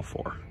buy all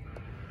 4.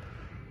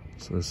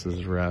 So this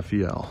is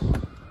Raphael.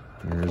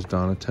 There's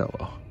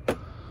Donatello.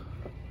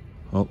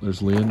 Oh,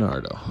 there's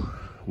Leonardo.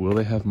 Will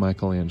they have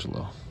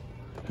Michelangelo?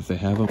 If they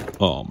have them,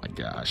 oh my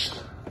gosh.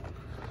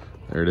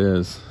 There it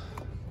is.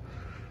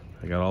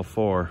 I got all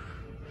 4.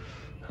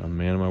 I'm a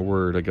man of my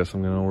word. I guess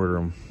I'm gonna order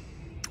them.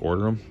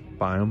 Order them?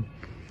 Buy them?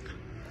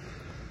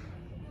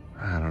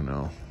 I don't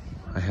know.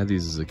 I had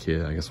these as a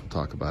kid. I guess we'll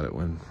talk about it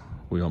when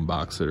we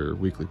unbox it or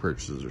weekly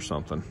purchases or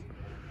something.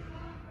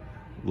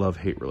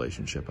 Love-hate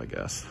relationship, I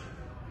guess.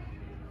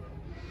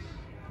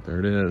 There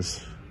it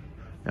is.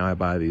 Now I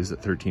buy these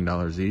at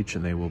 $13 each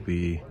and they will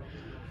be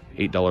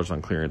 $8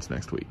 on clearance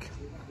next week.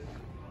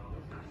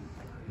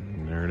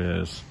 And there it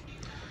is.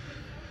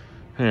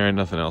 All right,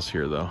 nothing else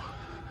here though.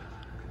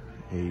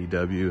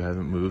 AEW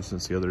hasn't moved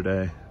since the other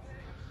day.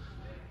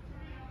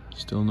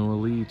 Still no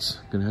elites.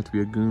 Gonna have to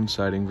be a goon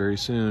sighting very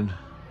soon.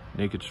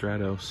 Naked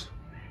Stratos.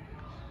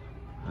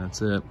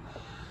 That's it.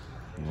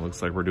 It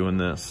looks like we're doing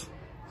this.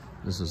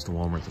 This is the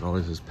Walmart that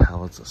always has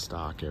pallets of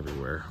stock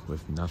everywhere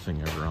with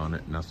nothing ever on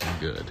it, nothing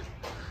good.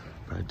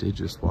 But I did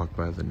just walk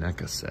by the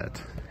NECA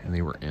set and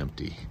they were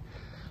empty.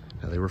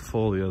 Now they were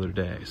full the other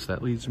day, so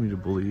that leads me to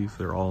believe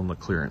they're all in the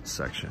clearance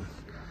section.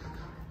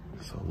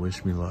 So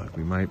wish me luck.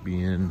 We might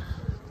be in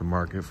the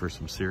market for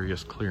some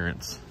serious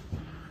clearance.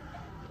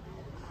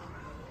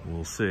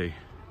 We'll see.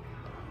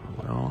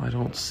 Well, I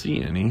don't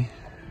see any.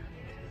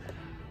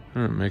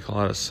 Doesn't make a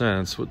lot of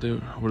sense what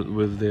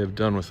would they have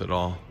done with it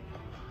all.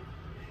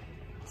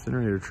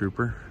 Incinerator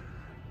Trooper.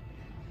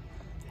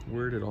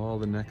 Where did all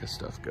the NECA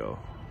stuff go?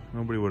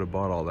 Nobody would have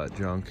bought all that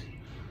junk.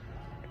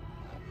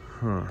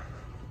 Huh.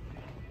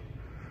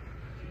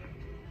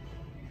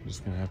 I'm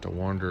just gonna have to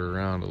wander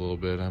around a little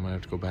bit. I might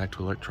have to go back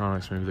to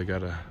electronics. Maybe they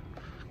got a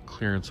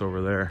clearance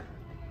over there.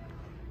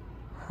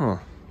 Huh.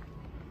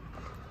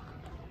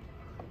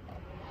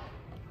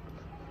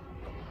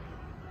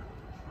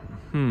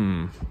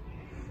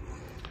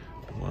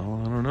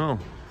 Well, I don't know.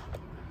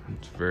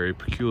 It's very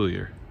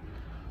peculiar.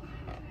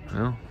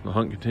 Well, the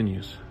hunt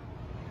continues.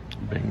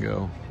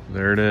 Bingo.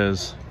 There it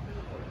is.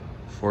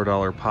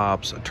 $4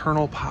 pops.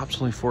 Eternal pops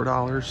only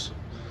 $4.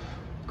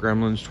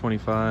 Gremlins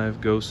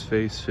 25.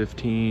 Ghostface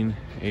 15.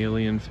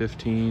 Alien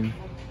 15.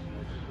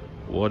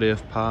 What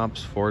If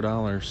pops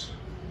 $4.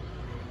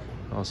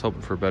 I was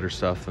hoping for better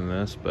stuff than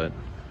this, but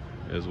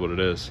it is what it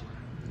is.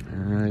 All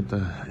right,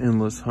 the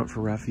endless hunt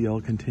for Raphael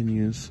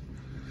continues.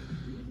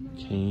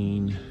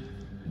 Kane,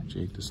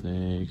 Jake the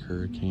Snake,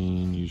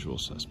 Hurricane, usual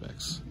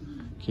suspects.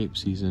 Cape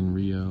Season,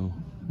 Rio,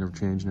 never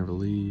change, never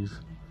leave.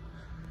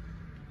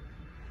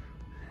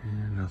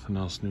 And nothing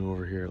else new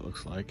over here, it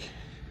looks like.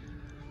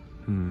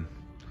 I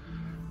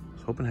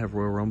was hoping to have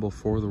Royal Rumble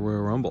for the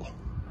Royal Rumble.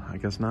 I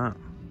guess not.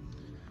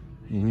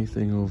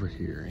 Anything over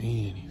here,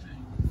 anything.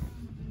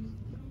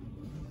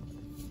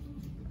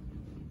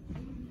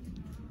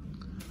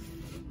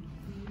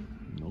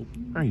 Nope.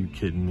 Are you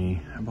kidding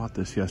me? I bought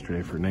this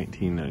yesterday for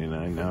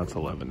 $19.99. Now it's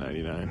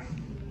 $11.99.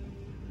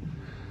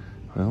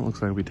 Well, it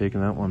looks like I'll be taking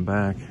that one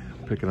back.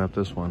 Picking up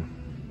this one.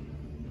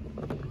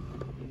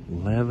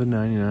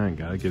 $11.99.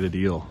 Gotta get a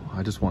deal.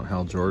 I just want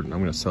Hal Jordan. I'm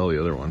gonna sell the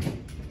other one.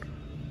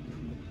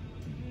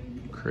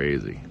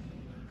 Crazy.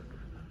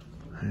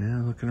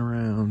 Yeah, looking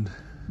around.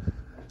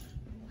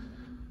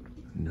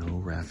 No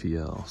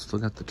Raphael. Still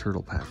got the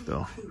turtle pack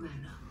though.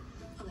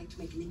 What's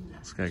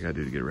this guy gotta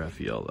do to get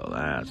Raphael though?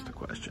 That's the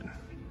question.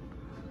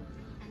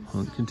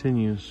 Hunt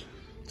continues.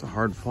 It's a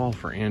hard fall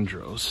for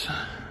Andros.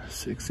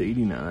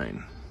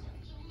 $6.89.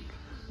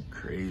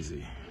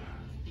 Crazy.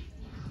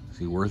 Is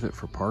he worth it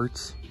for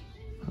parts?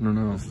 I don't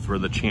know. This is where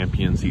the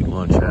champions eat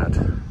lunch at.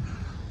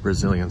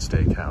 Brazilian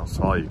Steakhouse,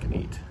 all you can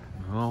eat.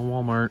 Oh,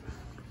 Walmart.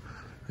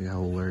 They got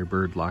old Larry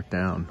Bird locked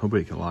down.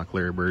 Nobody can lock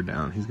Larry Bird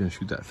down. He's gonna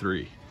shoot that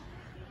 3.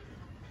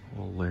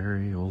 Old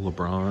Larry, old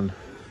LeBron.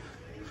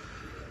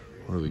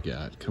 What do we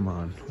got? Come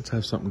on, let's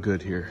have something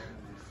good here.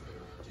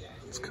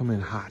 Let's come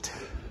in hot.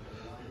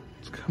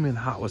 Let's come in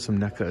hot with some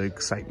NECA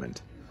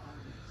excitement.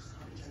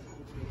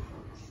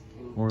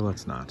 Or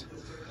let's not.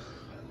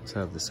 Let's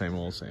have the same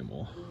old, same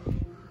old.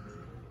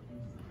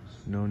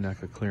 No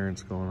NECA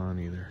clearance going on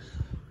either.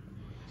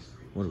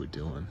 What are we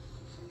doing?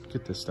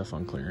 Get this stuff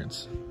on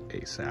clearance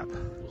ASAP.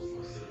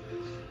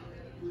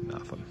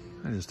 Nothing.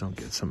 I just don't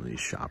get some of these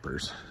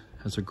shoppers.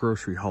 As a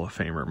grocery Hall of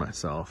Famer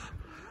myself,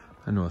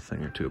 I know a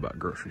thing or two about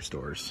grocery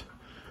stores.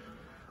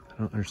 I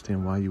don't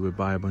understand why you would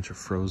buy a bunch of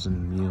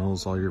frozen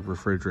meals, all your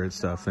refrigerated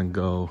stuff, and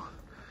go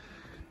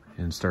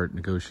and start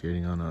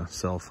negotiating on a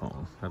cell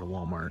phone at a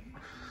Walmart.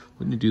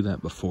 Wouldn't you do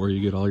that before you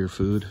get all your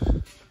food?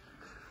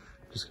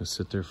 Just gonna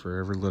sit there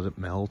forever, let it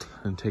melt,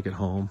 and take it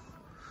home?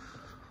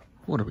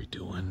 What are we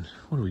doing?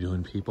 What are we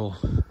doing, people?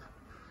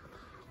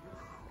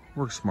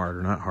 Work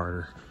smarter, not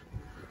harder.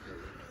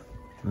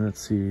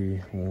 Let's see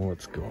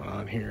what's going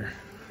on here.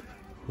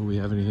 Will we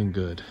have anything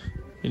good?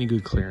 Any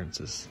good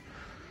clearances?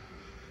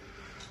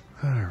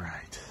 All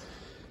right.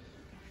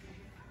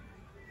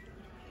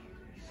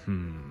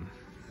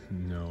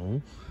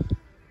 No.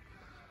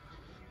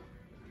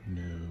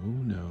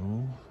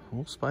 No.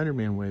 Old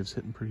Spider-Man wave's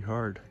hitting pretty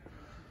hard.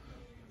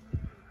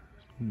 It's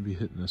gonna be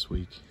hitting this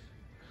week.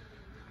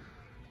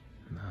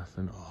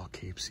 Nothing. Oh,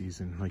 Cape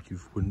season, like you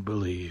wouldn't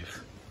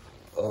believe.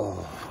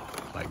 Oh,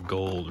 like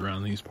gold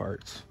around these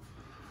parts.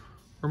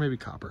 Or maybe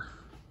copper.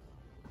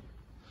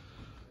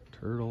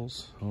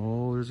 Turtles.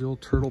 Oh, there's the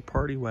old turtle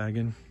party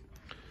wagon.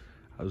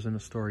 I was in a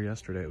store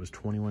yesterday. It was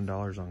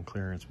 $21 on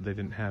clearance, but they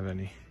didn't have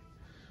any.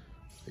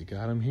 They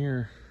got them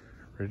here,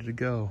 ready to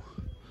go.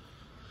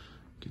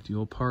 Get the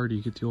old party,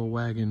 get the old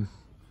wagon.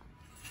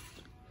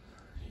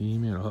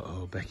 He-Man.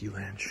 Uh-oh, Becky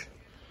Lynch.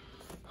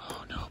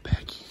 Oh no,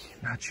 Becky,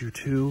 not you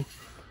too.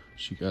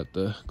 She got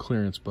the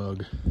clearance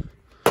bug.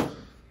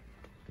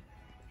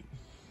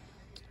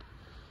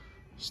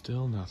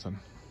 Still nothing.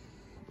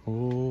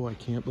 Oh, I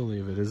can't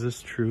believe it. Is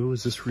this true?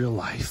 Is this real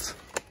life?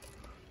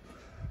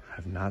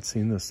 I've not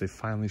seen this. They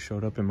finally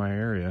showed up in my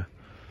area.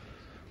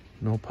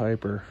 No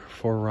Piper,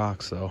 4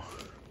 rocks though.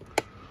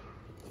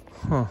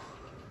 Huh,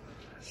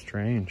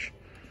 strange.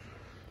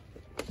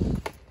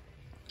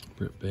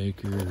 Britt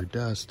Baker,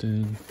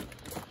 Dustin.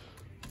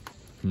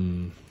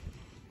 Well,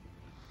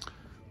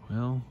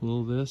 a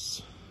little of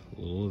this, a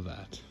little of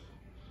that.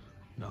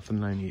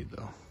 Nothing I need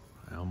though.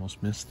 I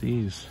almost missed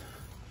these.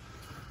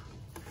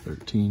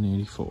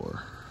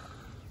 $13.84.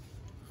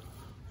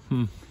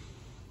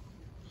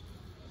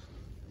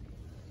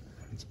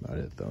 That's about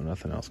it though.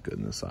 Nothing else good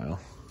in this aisle.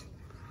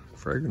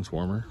 Fragrance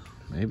warmer,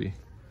 maybe.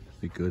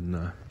 Be good in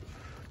the,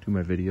 do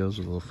my videos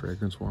with a little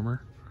fragrance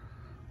warmer.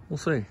 We'll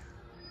see.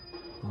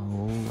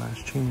 Oh,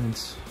 last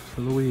chance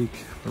for the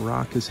week. The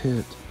rock is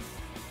hit.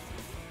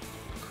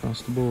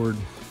 Across the board.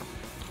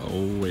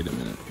 Oh, wait a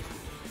minute.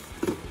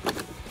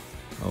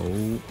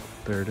 Oh,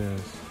 there it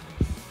is.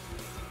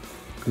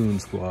 Goon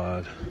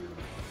Squad.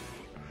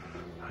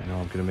 I know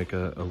I'm gonna make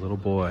a little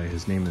boy.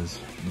 His name is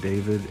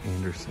David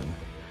Anderson.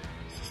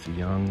 He's just a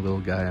young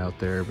little guy out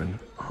there. Been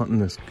hunting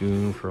this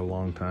goon for a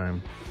long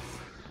time.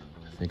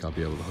 I think I'll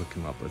be able to hook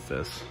him up with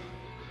this.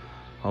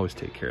 Always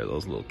take care of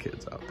those little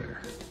kids out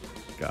there.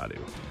 Got to.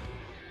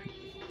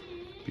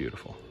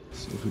 Beautiful.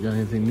 See if we got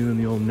anything new in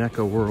the old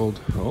NECA world.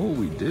 Oh,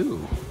 we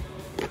do.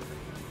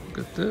 Look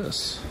at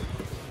this.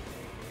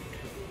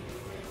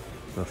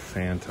 The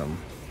Phantom.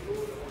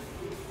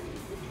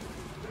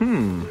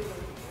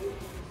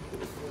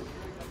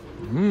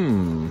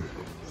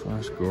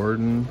 Flash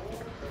Gordon.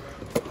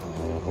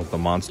 Oh, the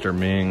Monster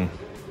Ming.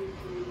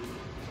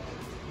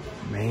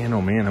 Man,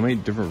 oh man, how many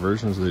different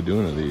versions are they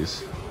doing of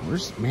these?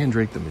 Where's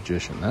Mandrake the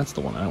Magician? That's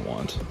the one I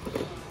want.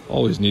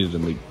 Always needed a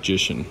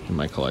magician in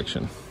my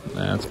collection.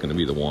 That's gonna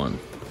be the one.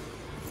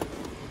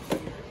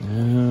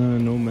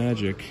 No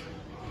magic.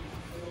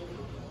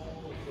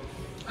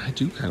 I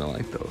do kind of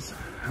like those.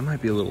 That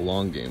might be a little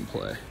long game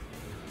play.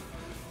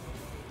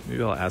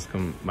 Maybe I'll ask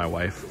my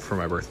wife for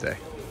my birthday.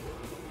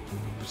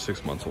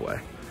 6 months away.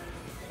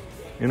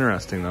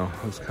 Interesting though.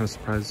 I was kind of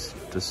surprised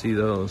to see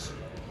those.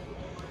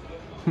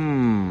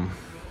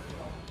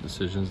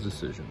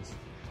 Decisions.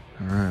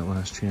 All right,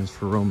 last chance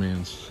for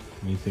romance.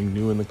 Anything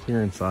new in the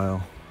clearance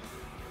aisle?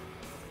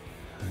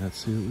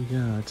 Let's see what we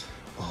got.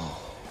 Oh,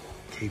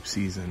 Cape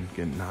season,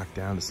 getting knocked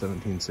down to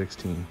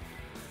 17.16.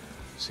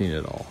 Seen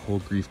it all.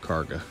 Old Grief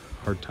Karga.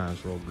 Hard times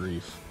for Old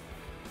Grief.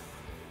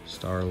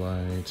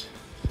 Starlight,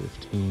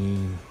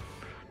 15.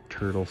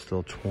 Turtle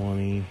still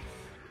 20.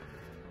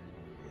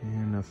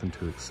 And nothing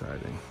too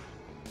exciting.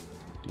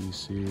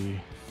 DC.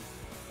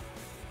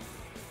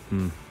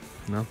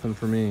 Nothing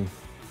for me.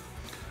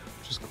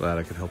 Just glad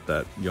I could help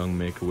that young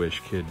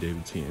Make-A-Wish kid,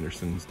 David C.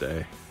 Anderson's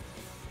day.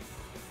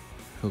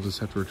 He'll just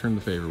have to return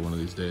the favor one of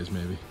these days,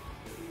 maybe.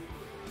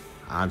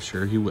 I'm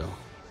sure he will.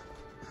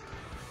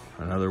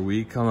 Another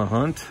week on the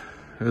hunt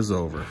is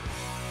over.